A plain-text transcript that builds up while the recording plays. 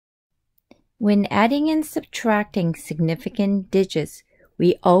When adding and subtracting significant digits,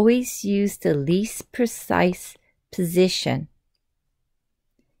 we always use the least precise position.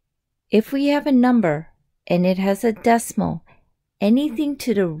 If we have a number and it has a decimal, anything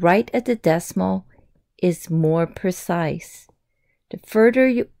to the right of the decimal is more precise. The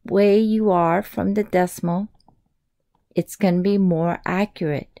further away you are from the decimal, it's going to be more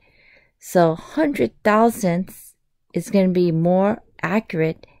accurate. So 100,000ths is going to be more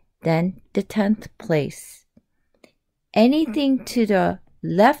accurate than the 10th place. Anything to the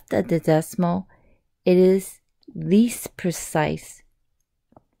left of the decimal, it is least precise.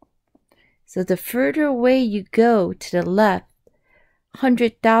 So the further away you go to the left,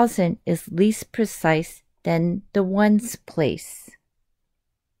 100,000 is least precise than the ones place.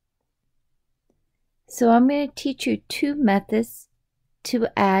 So I'm going to teach you two methods to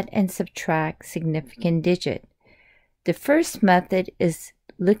add and subtract significant digit. The first method is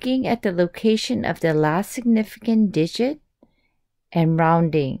looking at the location of the last significant digit and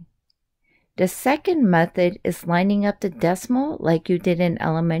rounding. The second method is lining up the decimal like you did in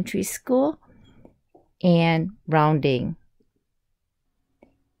elementary school and rounding.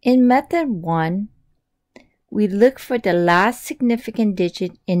 In method 1, we look for the last significant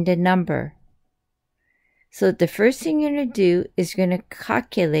digit in the number. So the first thing you're going to do is you're going to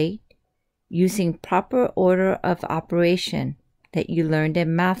calculate using proper order of operation that you learned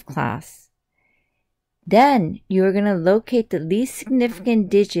in math class. Then you're going to locate the least significant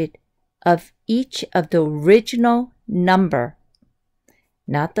digit of each of the original number.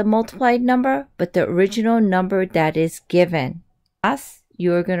 Not the multiplied number, but the original number that is given. Thus,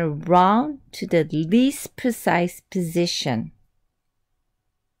 you're going to round to the least precise position.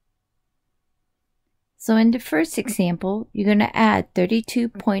 So in the first example, you're going to add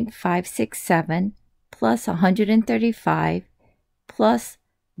 32.567 plus 135 plus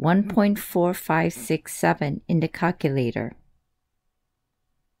 1.4567 in the calculator.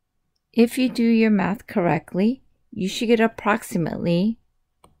 If you do your math correctly, you should get approximately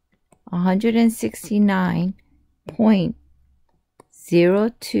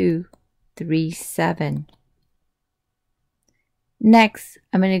 169.0237. Next,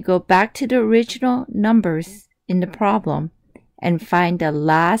 I'm going to go back to the original numbers in the problem and find the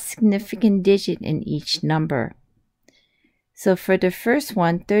last significant digit in each number. So for the first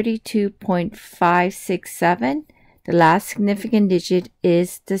one, 32.567, the last significant digit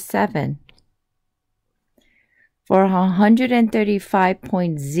is the 7. For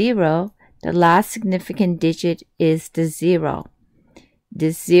 135.0, the last significant digit is the 0.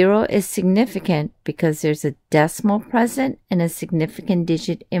 This 0 is significant because there's a decimal present and a significant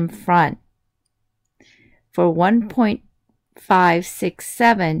digit in front. For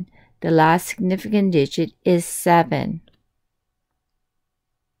 1.567, the last significant digit is 7.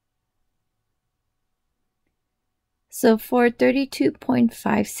 So for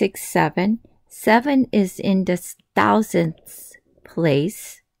 32.567, 7 is in the thousandths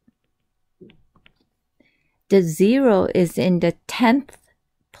place. The 0 is in the 10th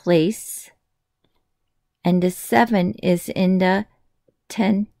place. And the 7 is in the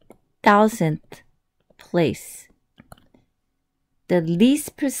 10,000th place. The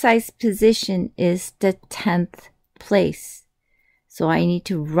least precise position is the 10th place. So I need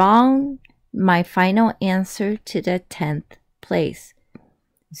to round my final answer to the 10th place.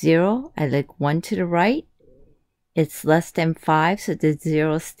 0, I like 1 to the right. It's less than 5, so the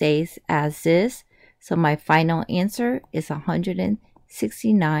 0 stays as is. So my final answer is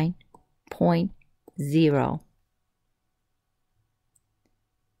 169.0.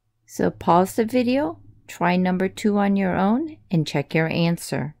 So pause the video, try number 2 on your own, and check your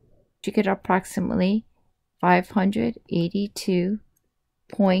answer. You get approximately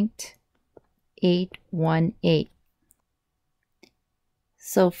 582.818.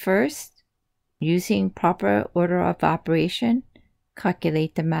 So first, using proper order of operation,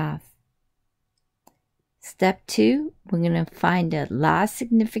 calculate the math. Step 2, we're going to find the last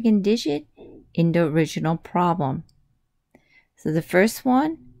significant digit in the original problem. So the first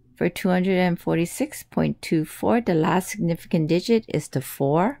one, for 246.24, the last significant digit is the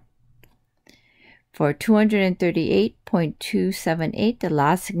 4. For 238.278, the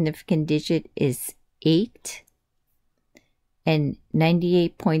last significant digit is 8. And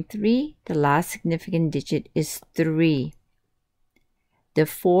 98.3, the last significant digit is 3. The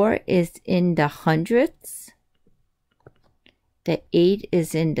 4 is in the hundredths. The 8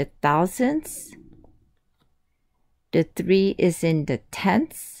 is in the thousandths. The 3 is in the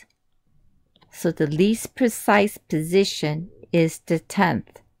tenths. So the least precise position is the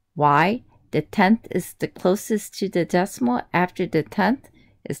 10th. Why? The 10th is the closest to the decimal. After the 10th,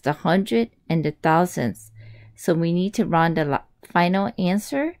 is the hundred and the thousands. So we need to round the final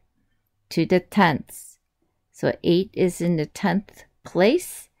answer to the tenths. So 8 is in the 10th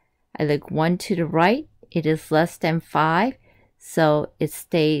place. I look 1 to the right. It is less than 5. So it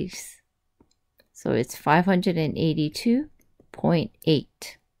stays. So it's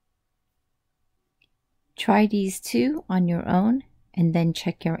 582.8. Try these two on your own and then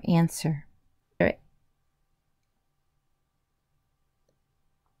check your answer.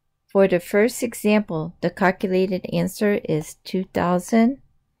 For the first example, the calculated answer is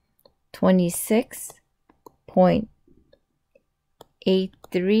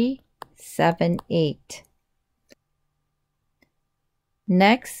 2026.8378.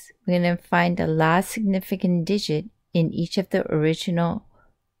 Next, we're going to find the last significant digit in each of the original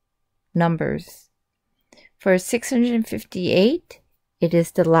numbers. For 658, it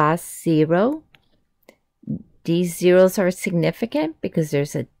is the last 0. These zeros are significant because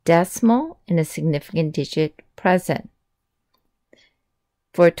there's a decimal and a significant digit present.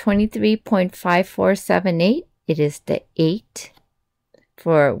 For 23.5478, it is the 8.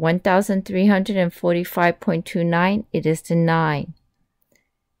 For 1345.29, it is the 9.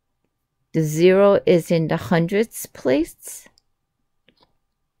 The 0 is in the hundredths place.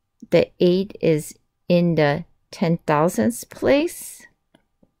 The 8 is in the 10,000ths place.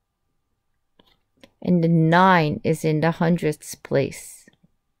 And the 9 is in the hundredths place.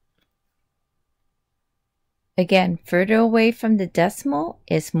 Again, further away from the decimal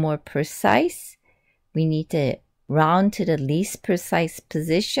is more precise. We need to round to the least precise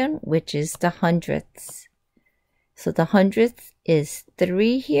position, which is the hundredths. So the hundredths is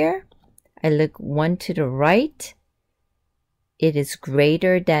 3 here. I look 1 to the right. It is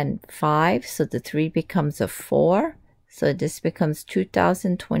greater than 5, so the 3 becomes a 4. So this becomes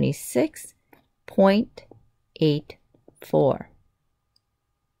 2026.84.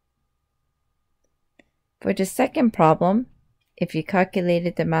 For the second problem, if you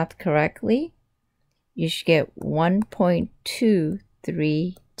calculated the math correctly, you should get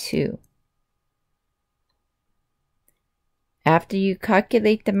 1.232. After you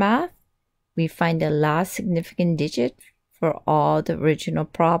calculate the math, we find the last significant digit for all the original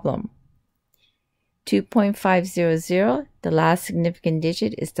problem. 2.500, the last significant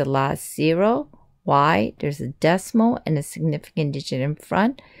digit is the last 0. Why? There's a decimal and a significant digit in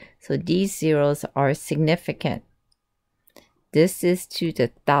front, so these zeros are significant. This is to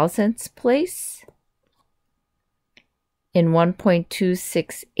the thousandths place. In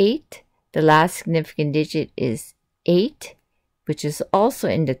 1.268, the last significant digit is 8, which is also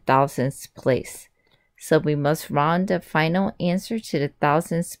in the thousandths place. So we must round the final answer to the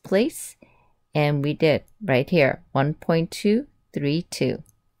thousandths place, and we did right here, 1.232.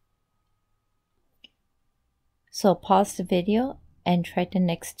 So pause the video and try the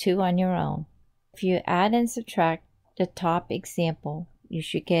next two on your own. If you add and subtract the top example, you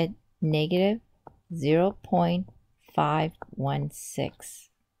should get negative 0.516.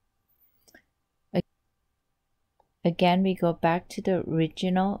 Again, we go back to the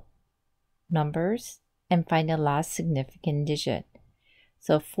original numbers and find the last significant digit.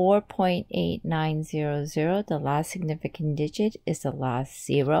 So 4.8900, the last significant digit is the last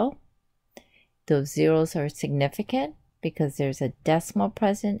 0. Those zeros are significant because there's a decimal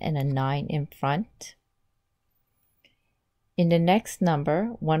present and a 9 in front. In the next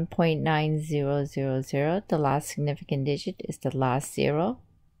number, 1.9000, the last significant digit is the last 0.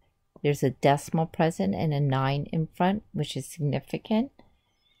 There's a decimal present and a 9 in front, which is significant.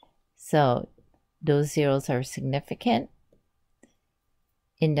 So those zeros are significant.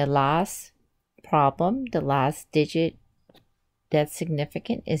 In the last problem, the last digit that's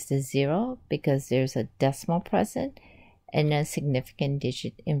significant is the 0 because there's a decimal present and a significant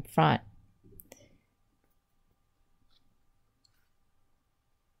digit in front.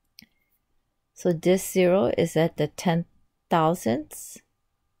 So this 0 is at the 10,000ths.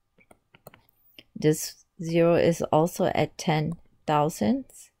 This 0 is also at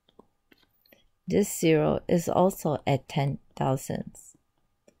 10,000ths. This 0 is also at 10,000ths.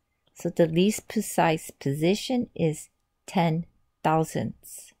 So the least precise position is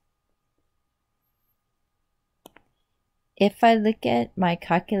 10,000ths. If I look at my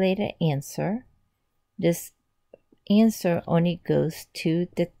calculated answer, this answer only goes to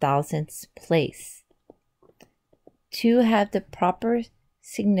the thousandths place. To have the proper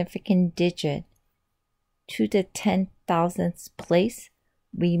significant digit to the 10,000ths place,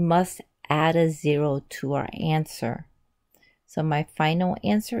 we must add a 0 to our answer. So my final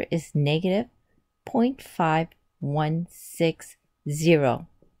answer is negative 0.516.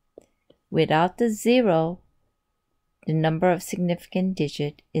 Without the 0, the number of significant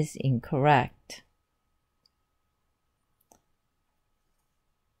digit is incorrect.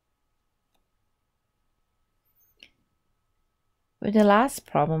 For the last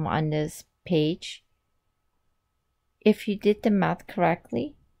problem on this page, if you did the math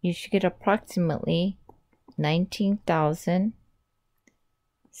correctly, you should get approximately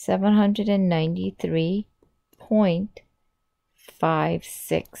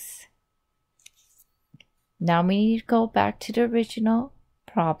 19,793.56. Now we need to go back to the original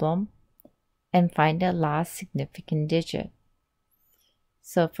problem and find the last significant digit.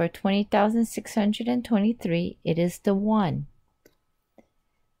 So for 20,623, it is the 1.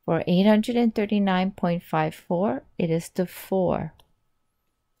 For 839.54, it is the 4.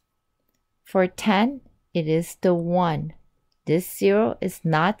 For 10, it is the 1. This 0 is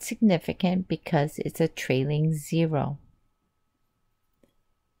not significant because it's a trailing 0.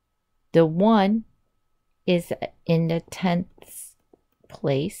 The 1 is in the 10th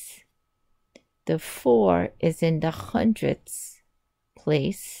place. The 4 is in the 100th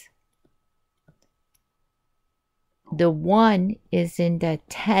place. The 1 is in the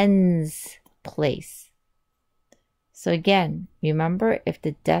tens place. So again, remember, if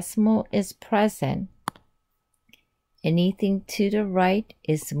the decimal is present, anything to the right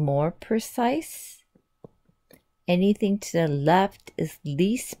is more precise. Anything to the left is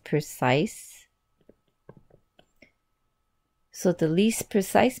least precise. So the least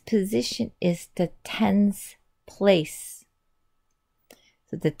precise position is the tens place.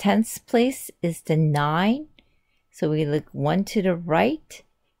 So the tens place is the 9. So we look 1 to the right.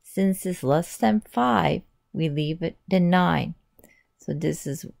 Since it's less than 5, we leave it the 9. So this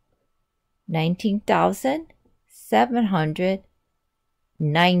is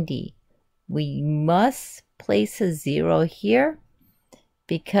 19,790. We must place a 0 here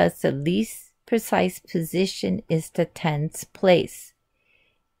because the least precise position is the tens place.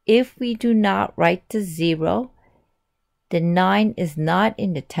 If we do not write the 0, the 9 is not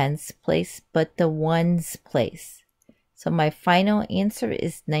in the tens place, but the ones place. So my final answer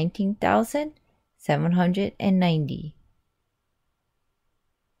is 19,790.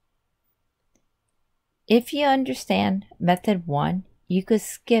 If you understand method 1, you could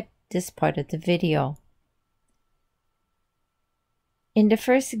skip this part of the video. In the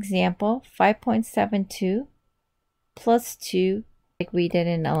first example, 5.72 plus 2, like we did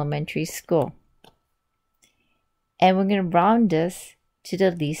in elementary school. And we're going to round this to the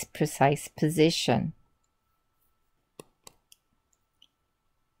least precise position.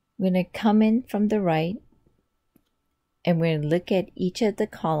 We're going to come in from the right and we're going to look at each of the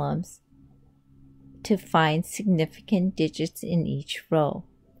columns to find significant digits in each row.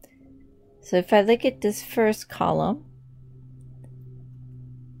 So if I look at this first column,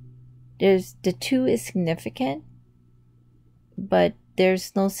 the 2 is significant, but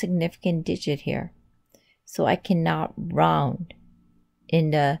there's no significant digit here. So I cannot round in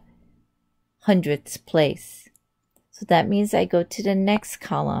the hundredths place. So that means I go to the next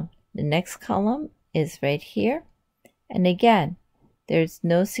column. The next column is right here. And again, there's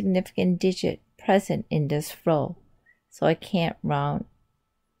no significant digit present in this row. So I can't round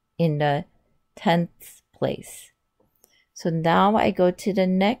in the 10th place. So now I go to the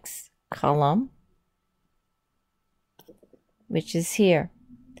next column, which is here.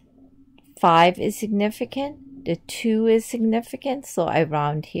 5 is significant. The 2 is significant. So I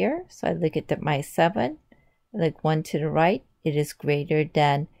round here. So I look at my 7. Like 1 to the right, it is greater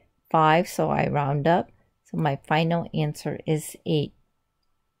than 5, so I round up. So my final answer is 8.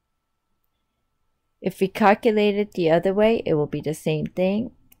 If we calculate it the other way, it will be the same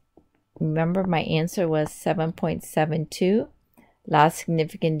thing. Remember, my answer was 7.72. Last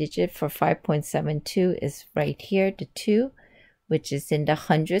significant digit for 5.72 is right here, the 2, which is in the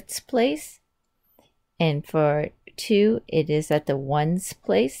hundredths place. And for 2, it is at the ones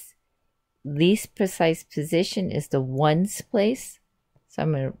place. Least precise position is the ones place. So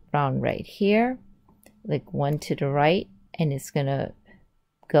I'm going to round right here, like 1 to the right, and it's going to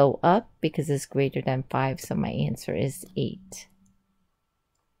go up because it's greater than 5. So my answer is 8.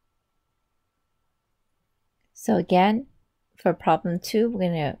 So again, for problem 2, we're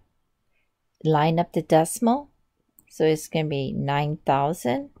going to line up the decimal. So it's going to be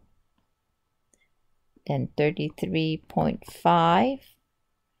 9,000, then 33.5.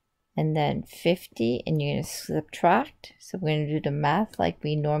 and then 50, and you're going to subtract. So we're going to do the math like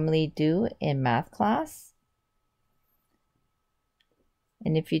we normally do in math class.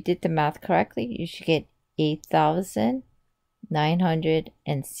 And if you did the math correctly, you should get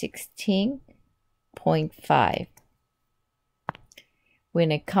 8,916.5. We're going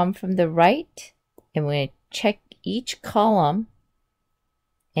to come from the right, and we're going to check each column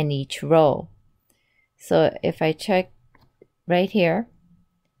and each row. So if I check right here,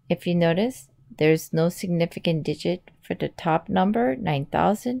 if you notice, there's no significant digit for the top number,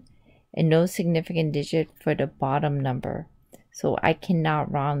 9,000, and no significant digit for the bottom number. So I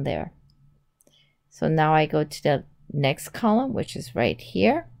cannot round there. So now I go to the next column, which is right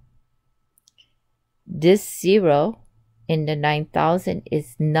here. This 0 in the 9,000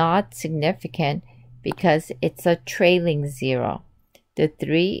 is not significant because it's a trailing 0. The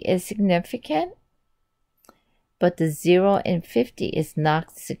 3 is significant, but the 0 in 50 is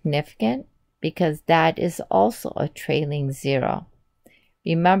not significant because that is also a trailing 0.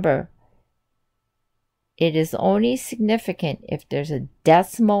 Remember, it is only significant if there's a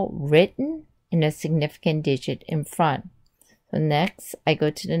decimal written and a significant digit in front. So next, I go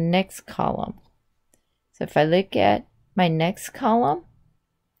to the next column. So if I look at my next column,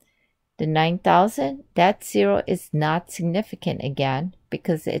 the 9,000, that 0 is not significant again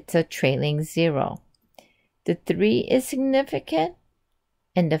because it's a trailing 0. The 3 is significant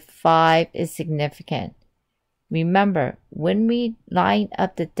and the 5 is significant. Remember, when we line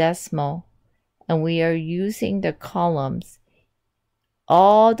up the decimal and we are using the columns,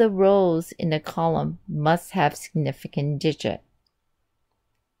 all the rows in the column must have significant digit.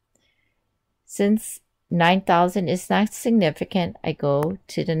 Since 9,000 is not significant, I go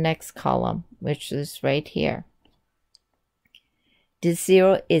to the next column, which is right here. The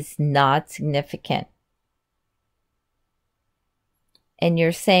 0 is not significant. And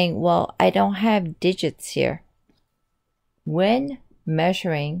you're saying, well, I don't have digits here. When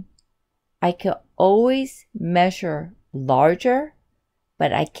measuring, I could always measure larger,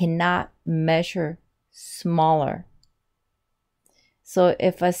 but I cannot measure smaller. So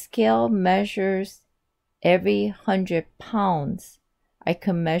if a scale measures every 100 pounds, I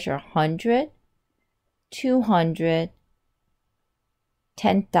can measure 100, 200,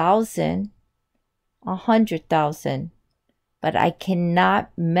 10,000, 100,000, but I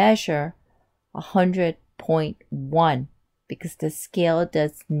cannot measure 100.1 because the scale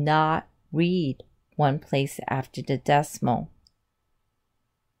does not read one place after the decimal.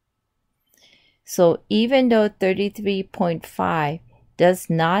 So even though 33.5 does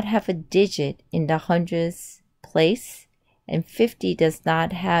not have a digit in the hundreds place and 50 does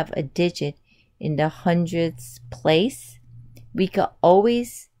not have a digit in the hundreds place, we can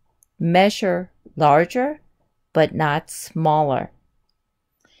always measure larger but not smaller.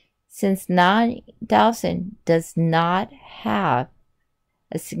 Since 9,000 does not have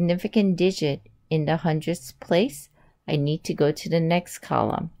a significant digit in the hundreds place, I need to go to the next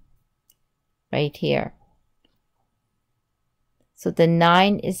column right here. So the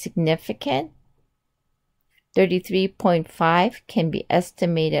 9 is significant. 33.5 can be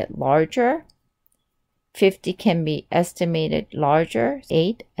estimated larger. 50 can be estimated larger.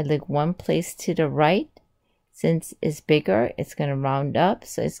 8, I look one place to the right. Since it's bigger, it's going to round up.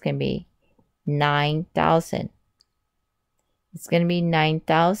 So it's going to be 9,000. It's going to be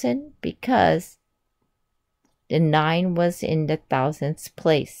 9,000 because the 9 was in the thousandths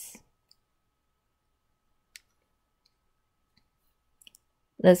place.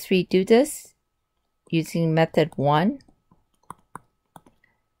 Let's redo this using method 1.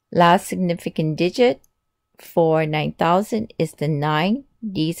 Last significant digit for 9,000 is the 9.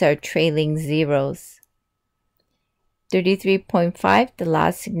 These are trailing zeros. 33.5, the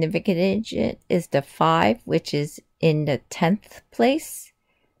last significant digit is the 5, which is in the 10th place.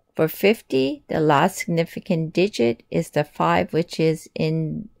 For 50, the last significant digit is the 5, which is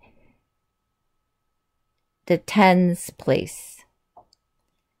in the tens place.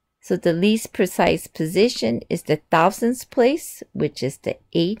 So the least precise position is the thousandths place, which is the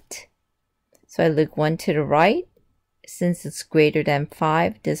 8. So I look one to the right. Since it's greater than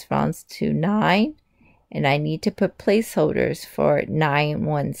 5, this rounds to 9. And I need to put placeholders for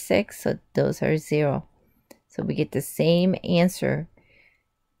 916, so those are 0. So we get the same answer,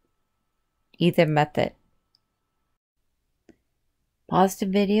 either method. Pause the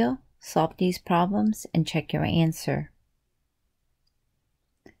video, solve these problems, and check your answer.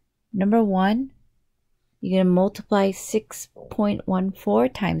 Number 1, you're going to multiply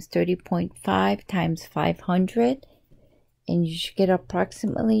 6.14 times 30.5 times 500, and you should get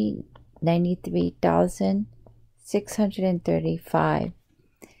approximately 93,635.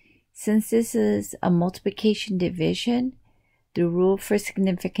 Since this is a multiplication division, the rule for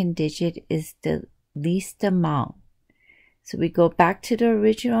significant digit is the least amount. So we go back to the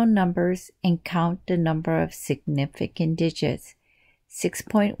original numbers and count the number of significant digits.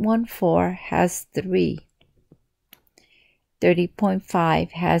 6.14 has 3.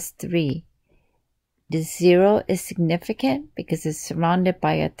 30.5 has 3. The 0 is significant because it's surrounded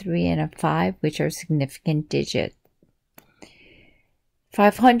by a 3 and a 5, which are significant digits.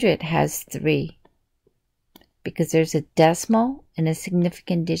 500 has 3 because there's a decimal and a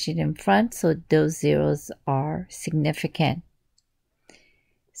significant digit in front, so those zeros are significant.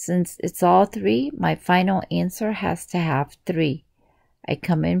 Since it's all 3, my final answer has to have 3. I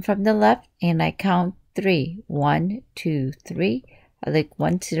come in from the left and I count 3. 1, 2, 3. I look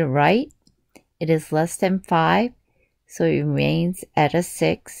 1 to the right. It is less than 5, so it remains at a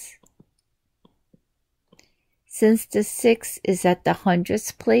 6. Since the 6 is at the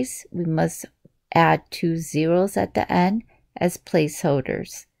hundredths place, we must add 2 zeros at the end as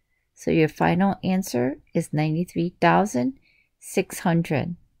placeholders. So your final answer is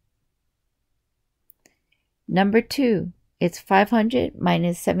 93,600. Number 2, it's 500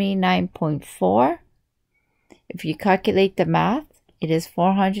 minus 79.4. If you calculate the math, it is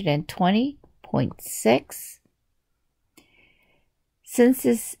 420.6. Since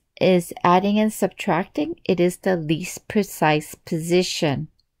this is adding and subtracting, it is the least precise position.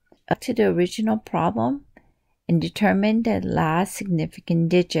 Up to the original problem and determine the last significant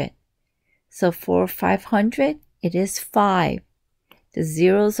digit. So for 500, it is 5. The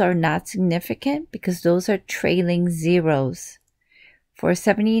zeros are not significant because those are trailing zeros. For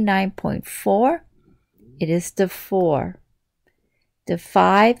 79.4, it is the 4. The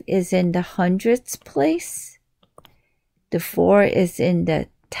 5 is in the hundredths place. The 4 is in the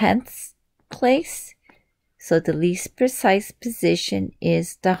tenths place. So the least precise position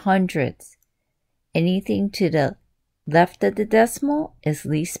is the hundredths. Anything to the left of the decimal is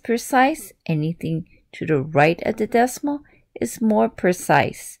least precise. Anything to the right of the decimal is more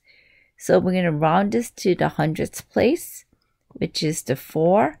precise. So we're going to round this to the hundredths place, which is the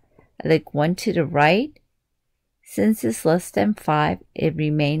 4. I like 1 to the right. Since it's less than 5, it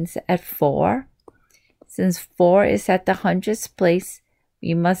remains at 4. Since 4 is at the hundredths place,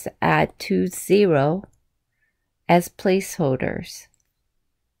 we must add 2 zeros as placeholders.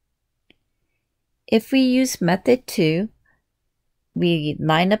 If we use method 2, we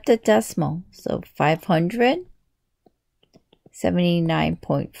line up the decimal. So 500,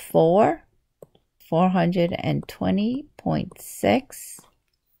 79.4, 420.6.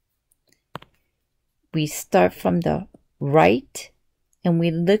 We start from the right and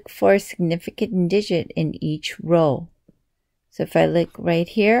we look for a significant digit in each row. So if I look right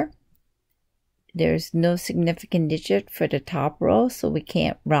here, there's no significant digit for the top row, so we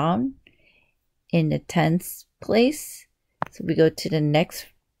can't round in the tenths place. So we go to the next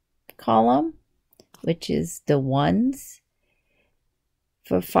column, which is the ones.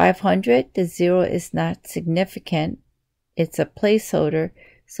 For 500, the 0 is not significant. It's a placeholder,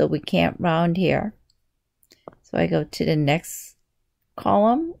 so we can't round here. So I go to the next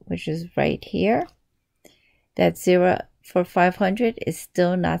column, which is right here. That 0 for 500 is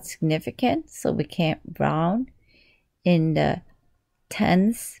still not significant, so we can't round in the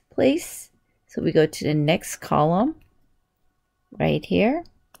tens place. So we go to the next column, right here.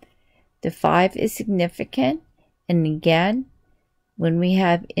 The 5 is significant, and again, when we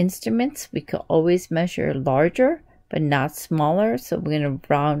have instruments, we could always measure larger, but not smaller. So we're going to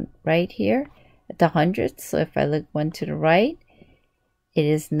round right here at the hundredths. So if I look 1 to the right, it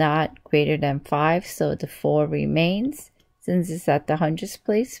is not greater than 5, so the 4 remains. Since it's at the hundredths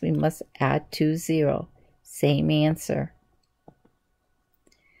place, we must add 2 zeros. Same answer.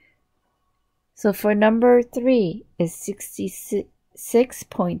 So for number 3 is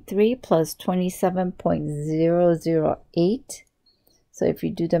 66.3 plus 27.008. So if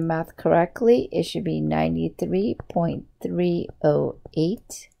you do the math correctly, it should be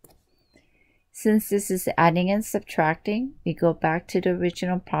 93.308. Since this is adding and subtracting, we go back to the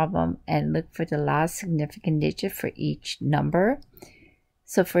original problem and look for the last significant digit for each number.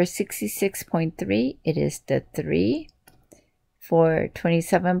 So for 66.3, it is the 3. For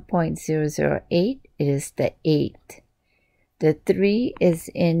 27.008, it is the 8. The 3 is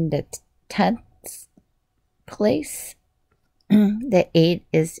in the tenths place. The 8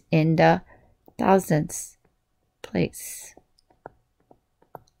 is in the thousandths place.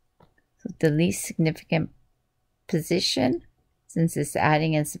 So the least significant position, since it's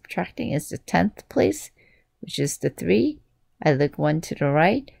adding and subtracting, is the 10th place, which is the 3. I look 1 to the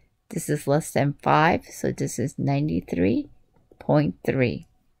right. This is less than 5, so this is 93.3.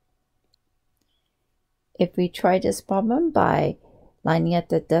 If we try this problem by lining up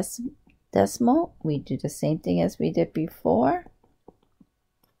the decimal, we do the same thing as we did before.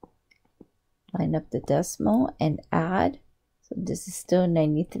 Line up the decimal and add. So this is still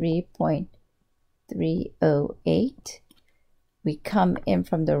 93.308. We come in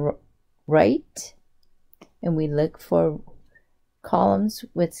from the right and we look for columns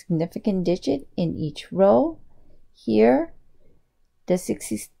with significant digit in each row. Here, the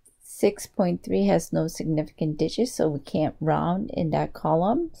 66.3 has no significant digit, so we can't round in that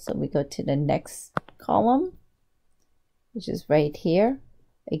column. So we go to the next column, which is right here.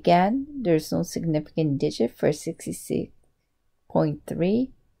 Again, there's no significant digit for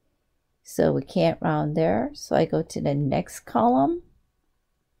 66.3, so we can't round there. So I go to the next column,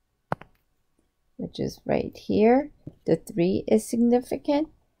 which is right here. The 3 is significant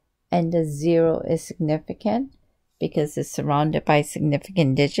and the 0 is significant because it's surrounded by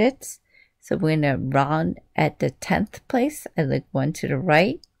significant digits. So we're going to round at the 10th place. I look 1 to the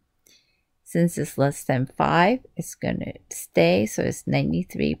right. Since it's less than 5, it's going to stay. So it's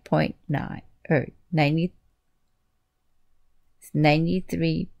 93.9 or 90. It's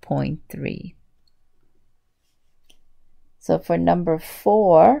 93.3. So for number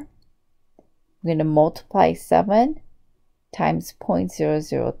 4, we're going to multiply 7 times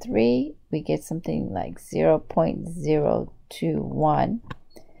 0.003. We get something like 0.021.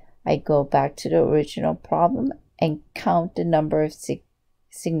 I go back to the original problem and count the number of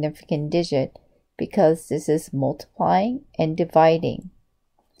significant digit because this is multiplying and dividing.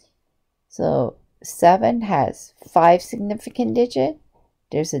 So 7 has 5 significant digit.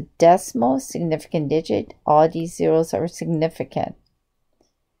 There's a decimal significant digit. All these zeros are significant.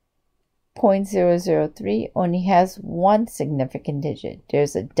 0.003 only has 1 significant digit.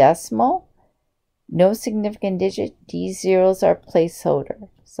 There's a decimal, no significant digit. These zeros are placeholder.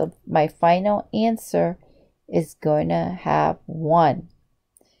 So my final answer is going to have 1.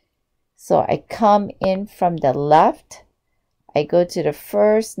 So I come in from the left. I go to the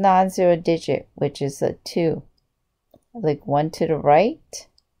first non-zero digit, which is a 2. I look 1 to the right.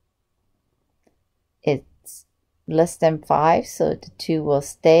 It's less than 5, so the 2 will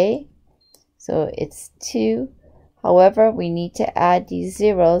stay. So it's 2. However, we need to add these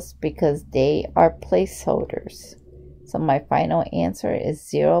zeros because they are placeholders. So my final answer is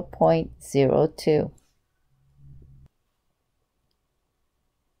 0.02.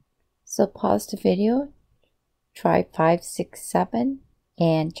 So pause the video, try 5, 6, 7,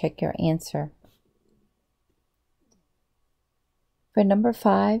 and check your answer. For number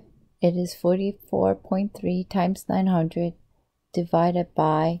 5, it is 44.3 times 900 divided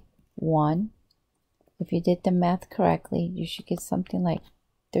by 1. If you did the math correctly, you should get something like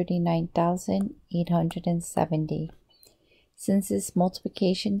 39,870. Since it's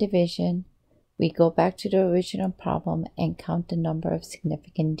multiplication division, we go back to the original problem and count the number of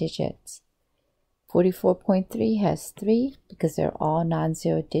significant digits. 44.3 has 3 because they're all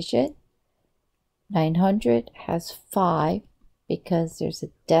non-zero digit. 900 has 5 because there's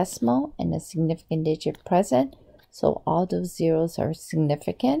a decimal and a significant digit present, so all those zeros are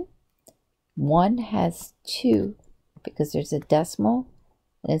significant. 1 has 2 because there's a decimal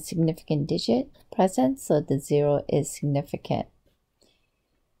and a significant digit present, so the 0 is significant.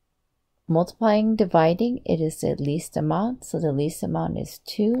 Multiplying, dividing, it is the least amount, so the least amount is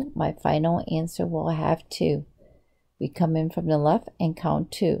 2. My final answer will have 2. We come in from the left and count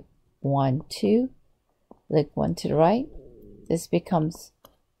 2. 1, 2. Look 1 to the right. This becomes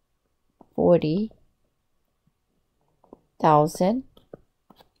 40,000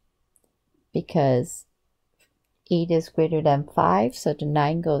 because 8 is greater than 5, so the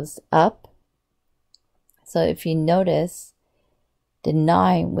 9 goes up. So if you notice, the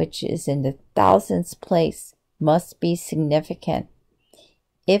 9, which is in the thousands place, must be significant.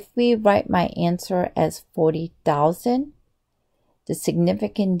 If we write my answer as 40,000, the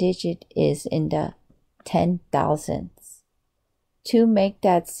significant digit is in the 10,000s. To make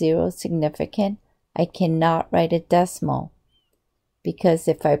that 0 significant, I cannot write a decimal, because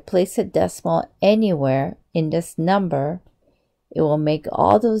if I place a decimal anywhere in this number, it will make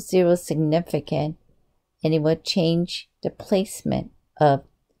all those zeros significant and it will change the placement of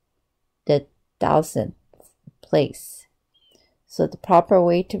the thousandth place. So the proper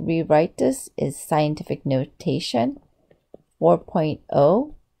way to rewrite this is scientific notation.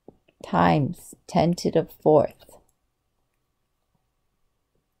 4.0 times 10 to the 4th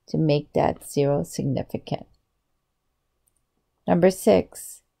to make that 0 significant. Number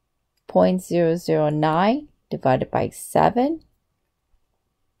 6, 0.009 divided by 7.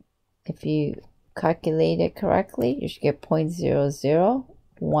 If you calculate it correctly, you should get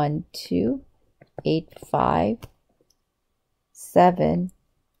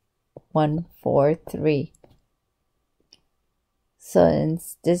 0.0012857,143.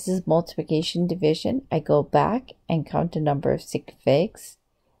 Since this is multiplication division, I go back and count the number of sig figs.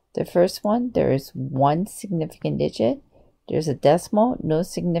 The first one, there is 1 significant digit. There's a decimal, no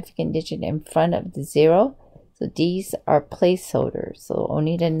significant digit in front of the 0. So these are placeholders. So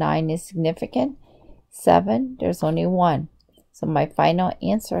only the 9 is significant. 7, there's only 1. So my final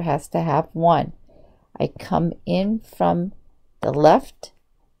answer has to have 1. I come in from the left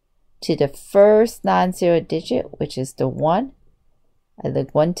to the first non-zero digit, which is the 1. I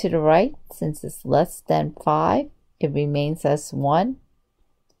look 1 to the right. Since it's less than 5, it remains as 1.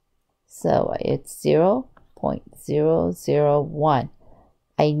 So it's 0.001.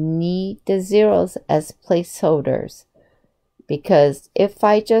 I need the zeros as placeholders, because if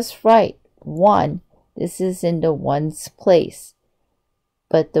I just write 1, this is in the ones place.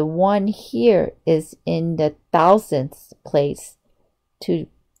 But the 1 here is in the thousandths place. To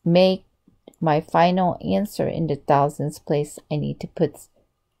make my final answer in the thousandths place, I need to put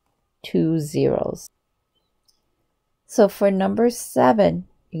 2 zeros. So for number 7,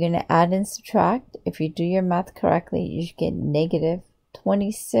 you're going to add and subtract. If you do your math correctly, you should get negative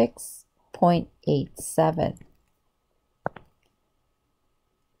 26.87.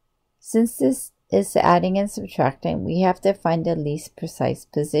 Since this is adding and subtracting, we have to find the least precise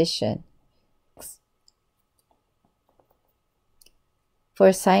position.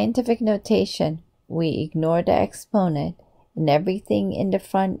 For scientific notation, we ignore the exponent and everything in the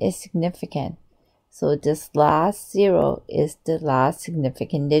front is significant. So this last 0 is the last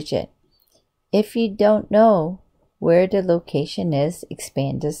significant digit. If you don't know where the location is,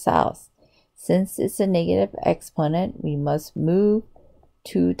 expand the cells. Since it's a negative exponent, we must move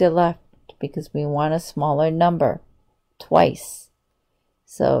to the left because we want a smaller number twice.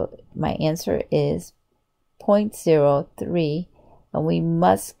 So my answer is 0.03, and we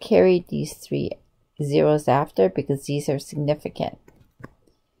must carry these 3 zeros after because these are significant.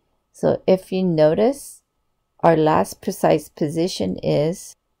 So if you notice, our last precise position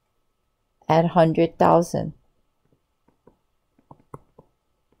is at 100,000.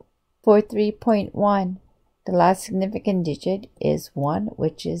 For 3.1, the last significant digit is 1,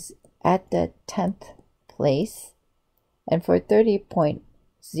 which is at the 10th place. And for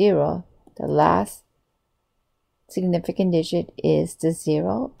 30.0, the last significant digit is the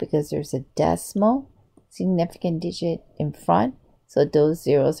 0 because there's a decimal significant digit in front. So those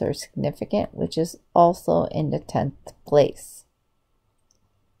zeros are significant, which is also in the 10th place.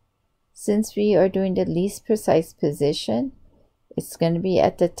 Since we are doing the least precise position, it's going to be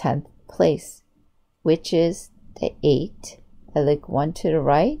at the 10th place, which is the 8. I look 1 to the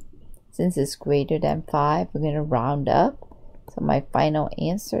right. Since it's greater than 5, we're going to round up. So my final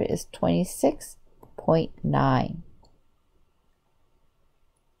answer is 26.9.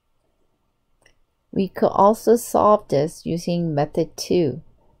 We could also solve this using method 2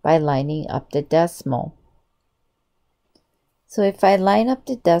 by lining up the decimal. So if I line up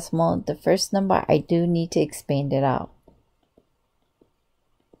the decimal, the first number I do need to expand it out.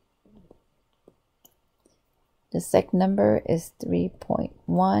 The second number is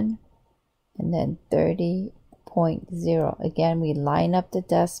 3.1 and then 30.0. Again, we line up the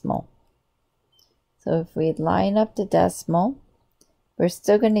decimal. So if we line up the decimal, we're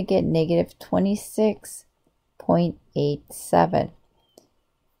still going to get negative 26.87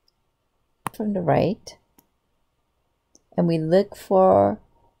 from the right. And we look for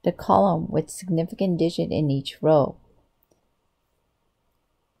the column with significant digit in each row.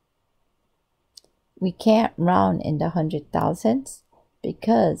 We can't round in the 100,000s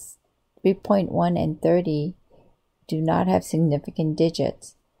because 3.1 and 30 do not have significant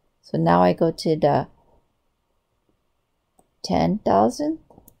digits. So now I go to the 10,000,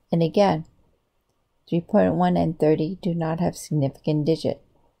 and again 3.1 and 30 do not have significant digit.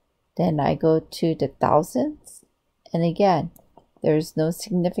 Then I go to the thousands, and again there is no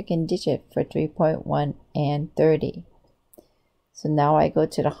significant digit for 3.1 and 30. So now I go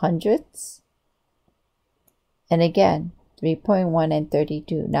to the hundreds, and again 3.1 and 30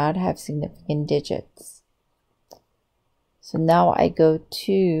 do not have significant digits. So now I go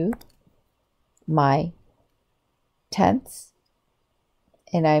to my tenths,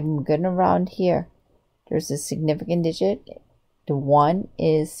 and I'm going to round here. There's a significant digit. The 1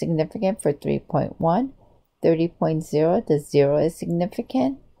 is significant for 3.1. 30.0, the 0 is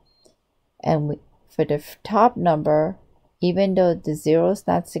significant. And for the top number, even though the 0 is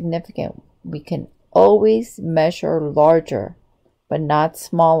not significant, we can always measure larger, but not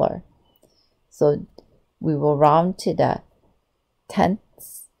smaller. So we will round to the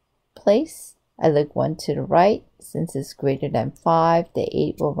 10th place. I look 1 to the right. Since it's greater than 5, the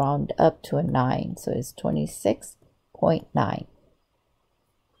 8 will round up to a 9. So it's 26.9.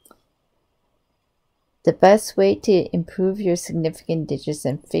 The best way to improve your significant digits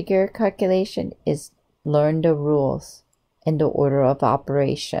and figure calculation is learn the rules and the order of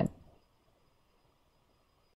operation.